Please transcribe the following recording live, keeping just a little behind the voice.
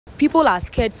people are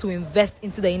scared to invest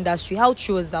into the industry. How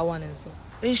true is that one? And so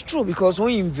it's true, because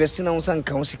when you invest in some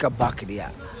council back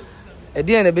there, at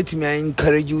the end of it, I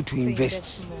encourage you to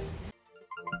invest.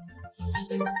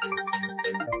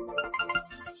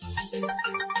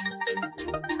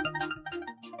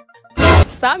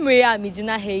 Samria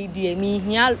mijina heidi me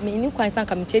here me ni kwansan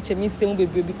kam cheche me se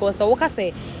bebre because what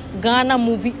say Ghana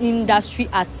movie industry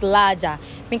at large.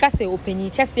 Me ka say openyi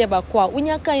kese ba ko a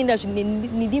unya kan industry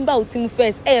ni dimba utim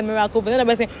first miracle but then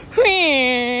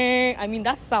I mean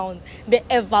that sound the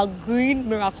evergreen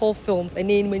miracle films and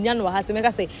then menya no ha say me ka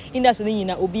say industry ni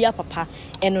nyina obi ya papa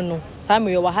eno no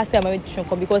Samria wa ha say ma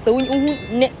because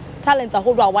talent a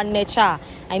whole one nature.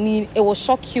 I mean, it will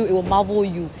shock you, it will marvel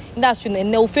you. Industry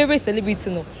and no favorite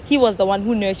celebrity, no. He was the one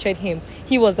who nurtured him.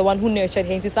 He was the one who nurtured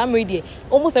him. Some radio,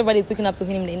 almost everybody is looking up to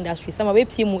him in the industry. Some of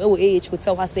people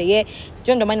hotel has say, yeah,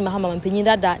 John the man Muhammad and Penny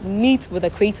that meet with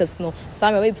the creators, no.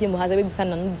 Some of people has a baby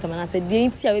son and some and I said,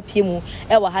 didn't see a people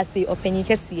ever has say or Penny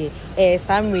Cassie,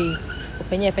 some way, or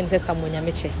Penny offenses someone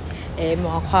Yamiche,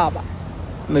 Moakaba.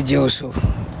 Majoso.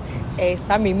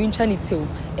 Sammy Munchanito,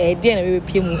 DNA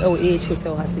PM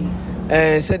hotel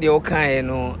has said the okay,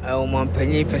 no, my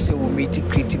penny person will meet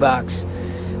creative bags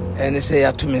and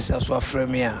say to myself, so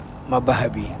frame my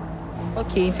baby.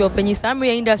 Okay, into your penny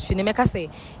Sammy industry, Nemeka say,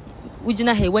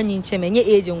 Ujina he when you cheme, your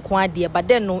age on quadia, but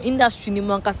then no industry ni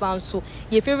monka sound so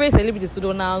your favorite celebrities to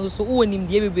do now, so who in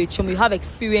the every you have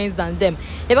experience than them.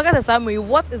 If I got a summary,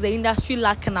 what is the industry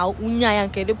lacking now? Unya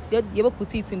and you ever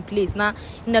put it in place now,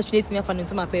 industry needs me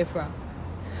into my pay for.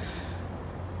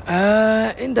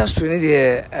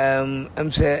 Industry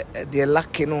I'm say they're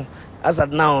lucky, no, as at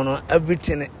now, no,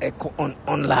 everything on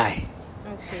online.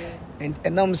 Okay.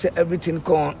 And I'm say everything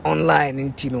go online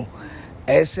in Tino.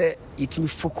 I say it me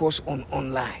focus on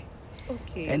online.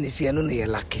 Okay. And it's no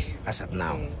lucky as at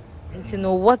now. Okay. And to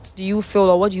know what do you feel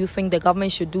or what do you think the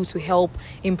government should do to help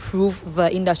improve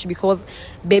the industry? Because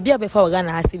baby before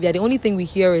Ghana has the only thing we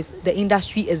hear is the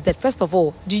industry is dead. First of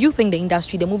all, do you think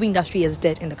the movie industry is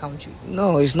dead in the country?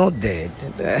 No, it's not dead.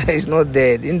 It's not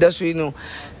dead. Industry no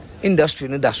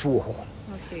that's war.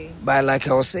 Okay. But like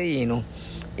I was saying,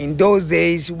 in those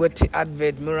days we were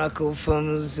advert miracle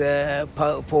films,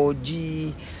 Paul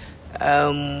G,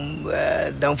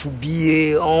 Danfu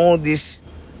BA, all this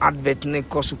advert ne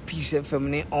cost piece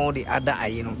feminine all the other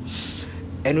and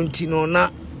untino na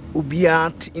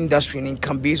ubiat industry in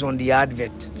can based on the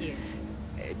advert. Yes.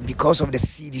 Because of the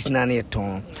CDs na ne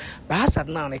ton but has that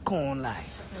now they come online.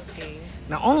 Okay.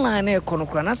 Now online e kono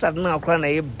kra na sad now kra na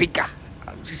e bigger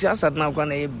sisi asad now kra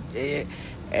na e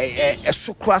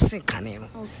so crossing kan no.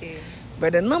 Okay.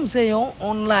 But the name say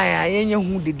online ayenye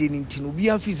hu de ntino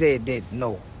ubiat fi say dead.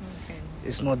 No. Okay.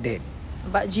 It's not dead.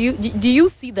 But do you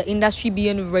see the industry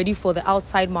being ready for the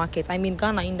outside market? I mean,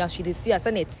 Ghana industry, they see as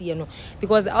an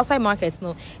because the outside markets,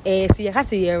 no, we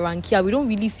don't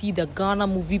really see the Ghana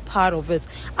movie part of it.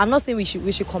 I'm not saying we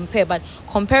should compare, but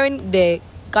comparing the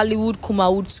Gollywood,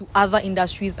 Kumawood to other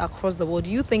industries across the world,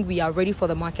 do you think we are ready for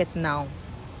the market now?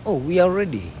 Oh, we are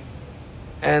ready,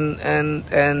 and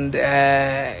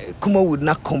Kumawood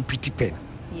not compete pen.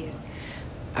 Yes,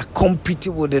 I compete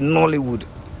with the Nollywood,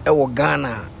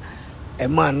 Ghana. A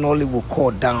man only will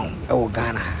call down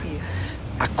Ghana. Yes.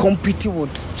 I compete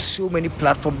with so many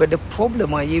platforms, but the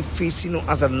problem I facing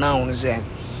as a now is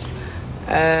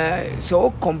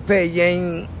so compare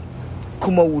young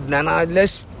Kumawood Nana.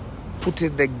 Let's put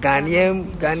it the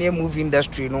Ghanaian movie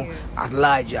industry, at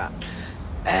larger.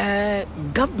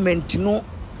 Government,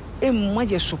 a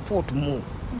major support more.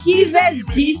 Give us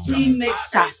DC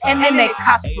mixture and a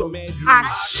capsule.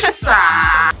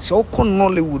 So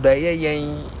Nollywood,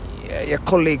 your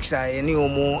colleagues are any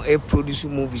more produce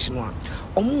movies no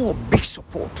more big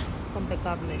support from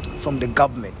the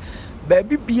government.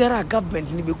 Baby biara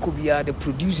government ni be ko biara the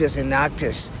producers and the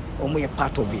actors a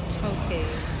part of it. Okay.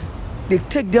 They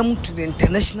take them to the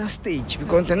international stage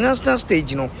because international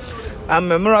stage I'm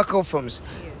a miracle films.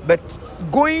 Yeah. But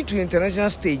going to the international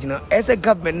stage as a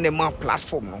government name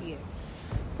platform yeah.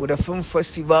 With the film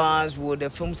festivals, with the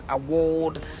films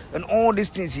award, and all these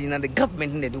things, the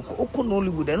government they do.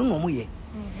 Nollywood, I don't know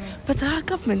but our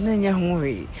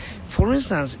government, for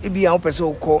instance, it be our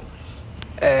person called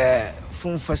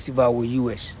film festival with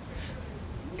US.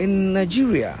 In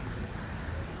Nigeria,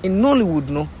 in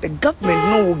Nollywood, the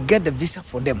government will get the visa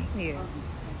for them.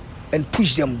 Yes. And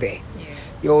push them there. Yeah.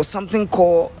 You know, something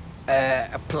called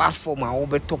a platform, or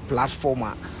top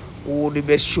platform, or the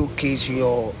best showcase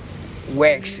your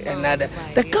works and other.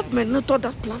 The government not thought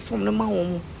that platform no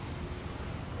more.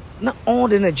 Not all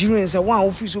the Nigerians are one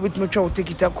office with me try to take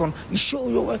it up on. You show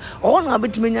your all now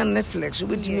bit me Netflix,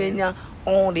 with me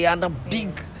all the other big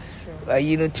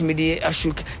you know, to me,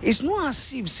 it's not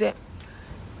as if say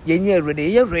you're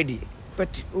ready,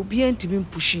 but obedient to be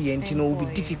pushy and you know will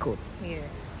be difficult. Yeah.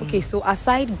 Okay, so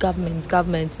aside government,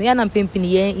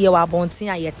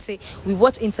 we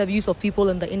watch interviews of people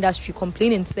in the industry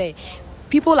complaining, say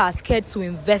people are scared to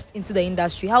invest into the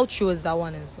industry. How true is that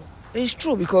one? And so it's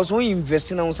true, because when you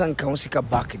invest in our council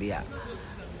back there,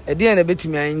 at the end of it,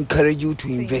 I encourage you to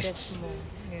invest.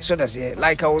 So that's it.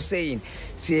 Like I was saying,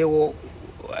 say,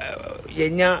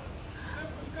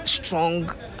 strong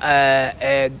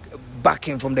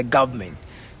backing from the government.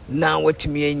 Now what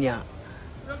me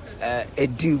a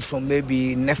deal from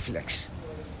maybe Netflix.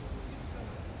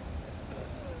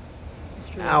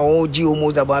 I owe you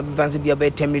almost about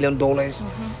 $10 million,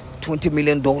 $20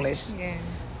 million. yeah.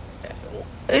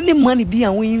 Any money be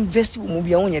and we invest will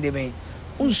be on your day.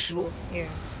 Yeah.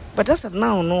 But that's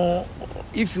now no.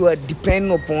 If you are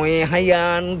depending upon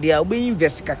higher, they are being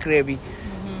invested crazy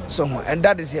somewhere, and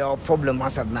that is our problem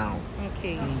as of now.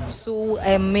 Okay. So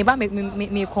maybe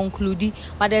me conclude,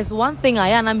 but there's one thing I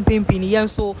am pimping,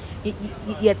 so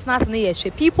it's not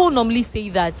people normally say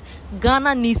that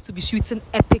Ghana needs to be shooting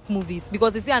epic movies,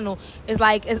 because you see, I know it's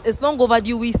like it's long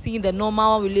overdue we see the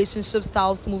normal relationship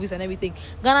styles movies and everything.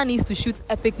 Ghana needs to shoot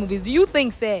epic movies. Do you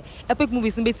think say epic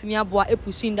movies in a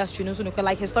push industry,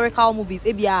 like historical movies,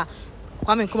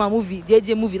 Kwame Nkrumah movie,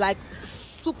 JJ movie, like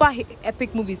super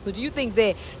epic movies? So do you think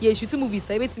that shooting movies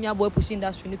push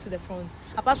industry to the front,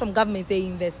 apart from government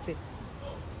investing?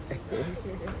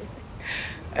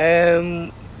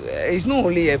 It's not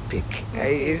only epic.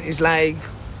 It's like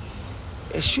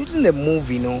shooting the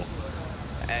movie,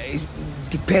 it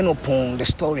depends upon the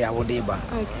story or whatever.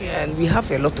 Okay. And we have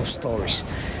a lot of stories,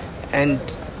 and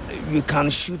you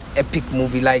can shoot epic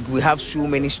movie. Like we have so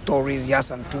many stories.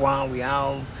 Yes, Antoine, we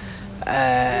have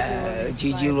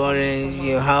Gigi Rollins,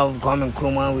 you have Kwame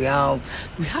Nkrumah,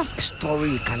 we have a story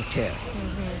you can tell.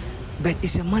 But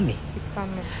it's a money.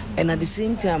 And at the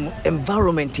same time,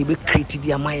 environment will be created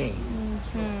your mind.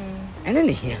 And then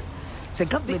here, so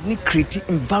government need create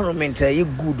environment a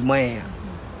good mind.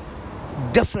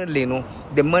 Definitely,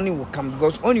 the money will come,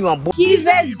 because on you are born. Give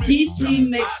us DC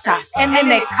mixture and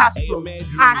then a capsule.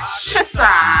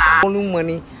 Only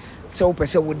money, so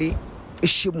person would be a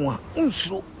shimwa.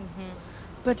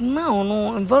 But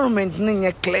now, environment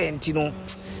is clear,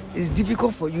 it's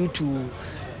difficult for you to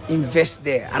invest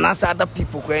there. And as other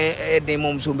people, they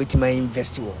mom so much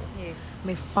invest.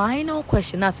 My final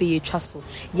question after you trust.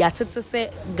 Yatete say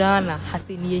Ghana has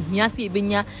in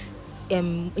Benya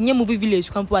movie village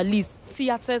come to at least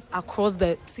theaters across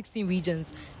the 16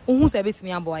 regions. Who's a bit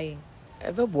me boy?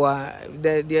 The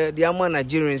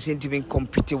Nigerians seem to be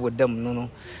competing with them,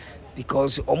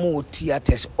 because almost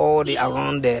theaters all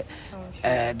around the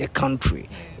country.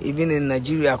 Even in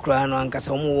Nigeria,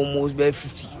 almost by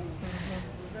 50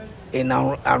 in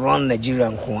around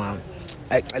Nigeria,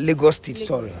 Lagos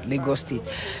State.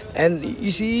 And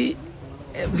you see,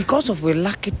 because of a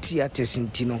lack of theaters in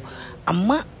Tino,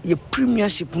 your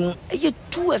premiership is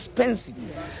too expensive.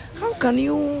 How can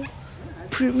you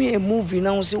premiere a movie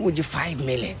now say with 5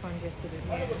 million?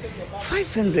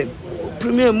 500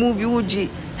 premiere movie would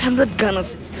 100 Ghana.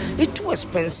 It's too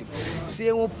expensive. Say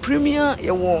your premiere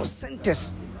your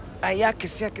centers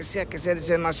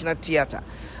ayake national theater,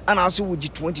 and also would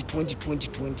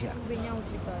 2020.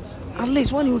 At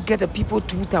least when you get the people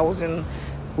 2,000,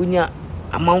 when you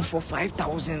amount for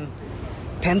 5,000,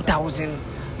 10,000,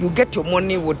 you get your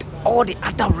money with all the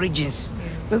other regions.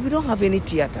 But we don't have any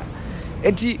theater.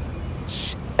 And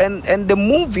the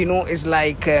movie, is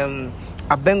like a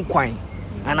benquine,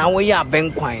 and now we are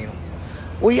benquine.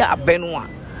 We are benwa.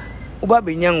 Uba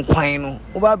binyang kwino,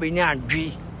 uba binyang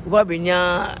dri, uba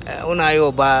binyang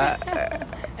unayoba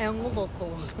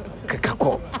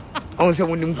kakako. Onse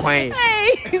unim kwine.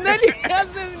 Hey, nani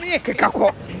kasemi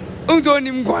kakako. Onse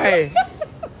unim kwine.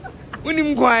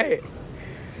 Unim kwine.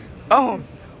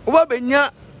 Uba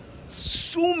binyang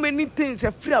so many things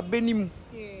a free benim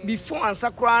before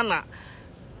ansakwana.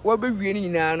 Wabe wieni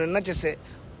na na chese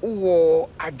wo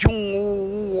adwon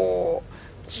wo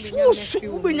so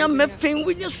we have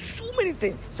so many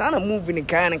things. Sana moving in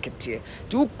Ghana kete.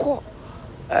 To call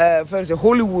for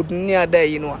Hollywood near there,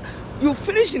 you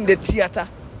finish in the theater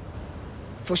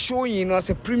for showing, as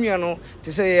a premiere,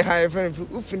 to say hi friend,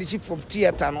 you finish it from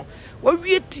theater, no. What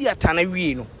we theater na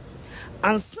we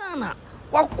and sana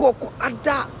what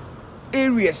other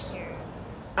areas.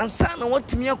 And sana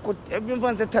what me could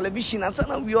everyone say television, and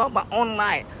sana we are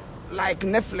online like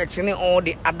Netflix and all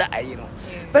the other,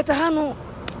 But the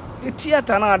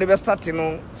theater now they start,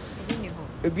 and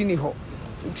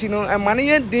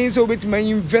money days over to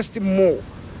invest more.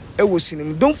 was in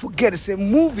him. Don't forget, say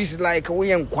movies like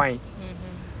we and Quine.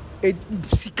 A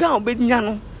sika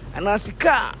obediano and a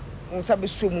sika on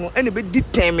Sabisumo, and a bit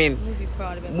determined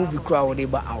movie crowd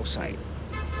outside.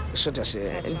 So to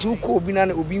say, and two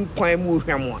Cobinan will be quite more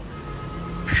hammer.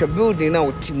 She building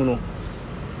out Timono,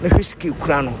 the risky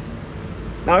crano.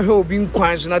 Now he'll be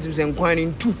quite not him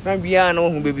quine two, Nambiano,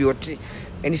 who baby or tea,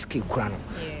 and his ski crano.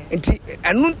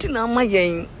 And nothing on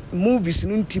my movies,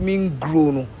 nothing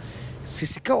grown.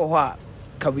 Sisika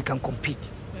or we can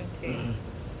compete.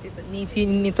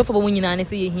 Need to for women and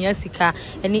say here sika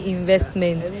any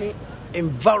investment.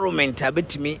 Environment, I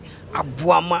bet me a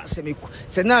boama semi.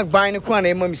 Say now buying a crown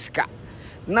a mamisika.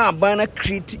 Now buying a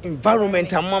creative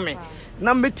environment a mommy.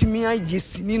 Now bet me I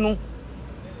just Nino.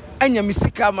 And your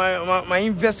misika my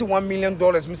invest $1 million.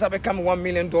 Miss I become $1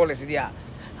 million there.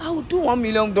 I will do $1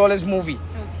 million movie.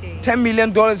 Okay. $10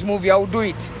 million movie, I will do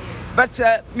it. But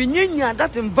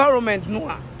that environment no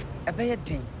a bad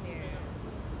thing.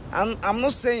 I'm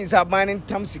not saying it's a mining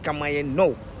tamsika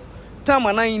no.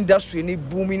 Tamana industry ni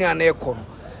booming and echo.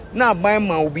 Now buy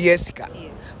my obiesika.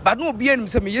 But no be any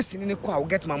some yes in the car will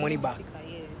get my money back.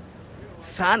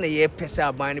 Sana ye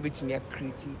pesa buying bit me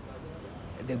creative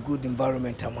the good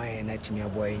environment am I and me a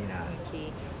boy in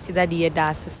see that the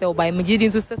das so by me didn't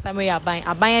to say I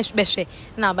buy special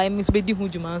na buy me so be di hu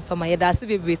djuma so my das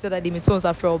be say that the metons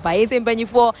are from by 18 penny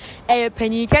for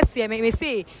penny kese me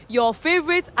say your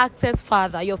favorite actor's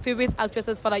father, your favorite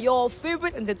actress's father, your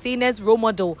favorite entertainer's role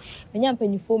model. Enya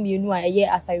penny for me nu aye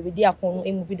as I ready akon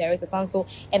a movie director sanso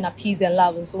and a peace and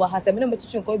love so ha say me no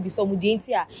betu ko bi so mu di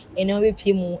ntia ene we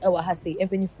pie mu e wa ha say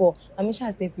penny for am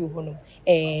sha say fi ho no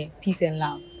peace and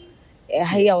love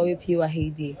haya we pie wa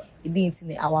heidi being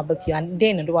in our baby and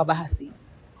then do abahasi.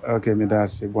 Okay, me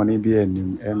that's boni bi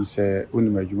enim say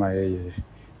unima dwuma ye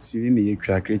sini ne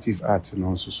yekwa creative art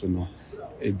no so no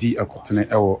edi akotene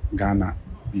ewo Ghana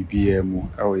bibia mu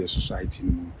ewo ye society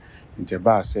no mu nte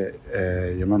ba say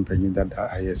ye mampanyi dada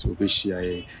ayes obehia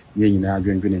ye nyina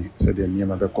adwendwene say de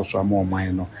niam be koso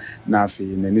amoman no na afi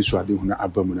na ni so ade hu na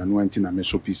abamu na no anti na me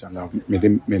so peace and love me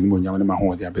dem me mo nyam ne ma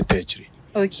ho de abeta akiri.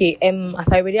 Okay, as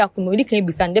I already really can't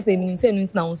be and definitely mean say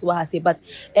now so I say, but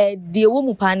the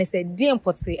woman pan said dear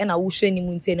potty and I will show any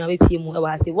moon say now I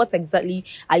say what exactly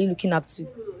are you looking up to?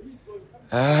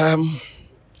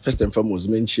 First and foremost,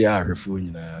 men share her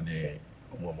phone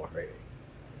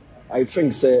I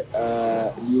think say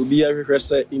you'll be a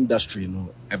rehearsal industry, no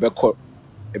a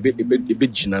bit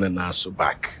jinan and so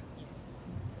back.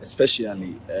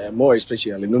 Especially more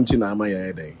especially Nuntina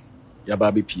Maya day.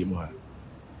 Yababi PM.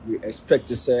 We expect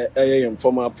to say a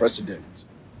former president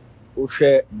who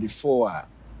share before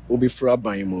Obi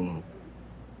Frabaimo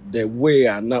the way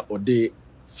are not or the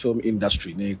film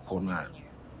industry ne corner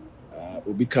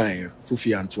Obi kind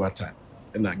Fufi and Tuata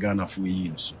and a Ghana for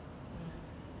years.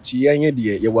 Tianye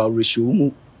dear you will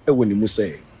ratio when you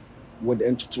say what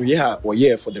enter to year or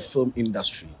year for the film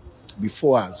industry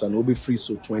before us and Obi Free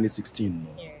so 2016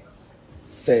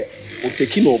 say o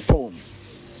taking upon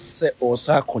say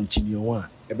also continue on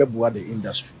the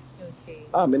industry.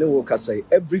 Okay. Many workers say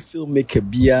every filmmaker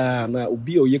bia na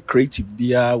obi or creative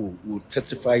bia will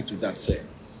testify to that. Say,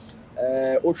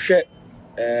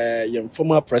 young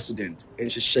former president and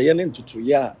she sharing into 2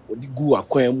 years or the go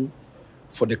aquam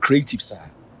for the creative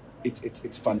side.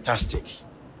 It's fantastic.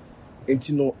 And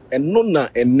you know, and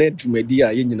nona and net media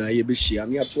yenina ye be share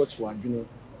near to you know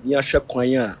near share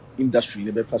kwanya industry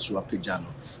ne be fa so apejano.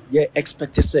 Yeah,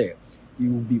 expect to say it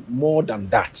will be more than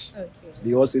that. Okay.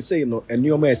 They also say, you know, a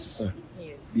new mess,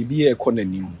 the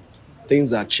economy,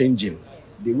 things are changing.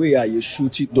 The way you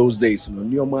shoot it those days, you know,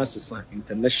 new masses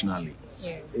internationally.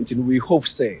 And we hope,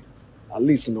 say, at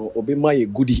least, you know, obey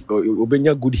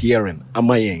good hearing,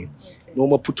 no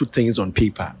more put two things on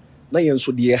paper. Now,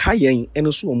 so the high end, and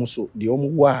also the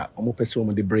almost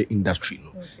person the brain industry,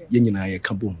 no, yenina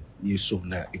kaboom. So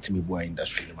na itimi boy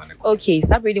industry no man. Okay,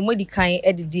 sabre the modi kan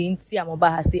editing ti amoba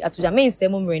ha se atoja me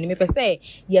nsem mre ni me pese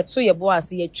ye to ye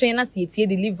boas ye twen na se tie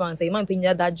deliverance ye man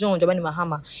penya da John Jobani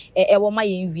Mahama e wo ma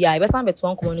ye nwia e be san beto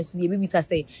nkomo no so ye bibisa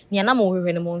se ne na mo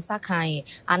hwehwe ne mo nsa kan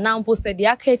anampo se de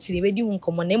aka akiri be di hu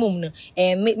nkomo na emom no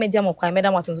meja mo kwan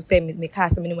meda maso so se me ka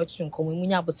se me ne mo twetwe nkomo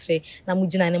munya abosre na mo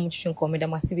gina na mo twetwe nkomo meda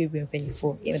mase bebre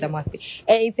mpanyifo ye meda mase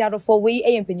enti adofo we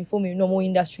mpanyifo me no mo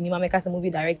industry ni ma me ka se movie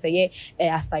director ye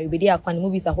asari be akwan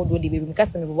movies a hold the baby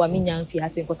because me bobo minya mfi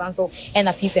hase nkosanso and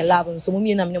a peace and love so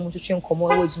mumie na me mo twetwe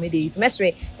nkomo e wodzume dey so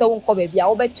mesre so wonko ba bia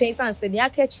wo betwen san se ne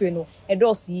aka twere no e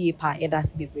do so yi pa e da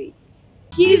se bebre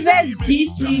Give us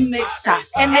GC mixer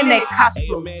and then a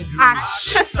capsule.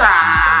 Achisa.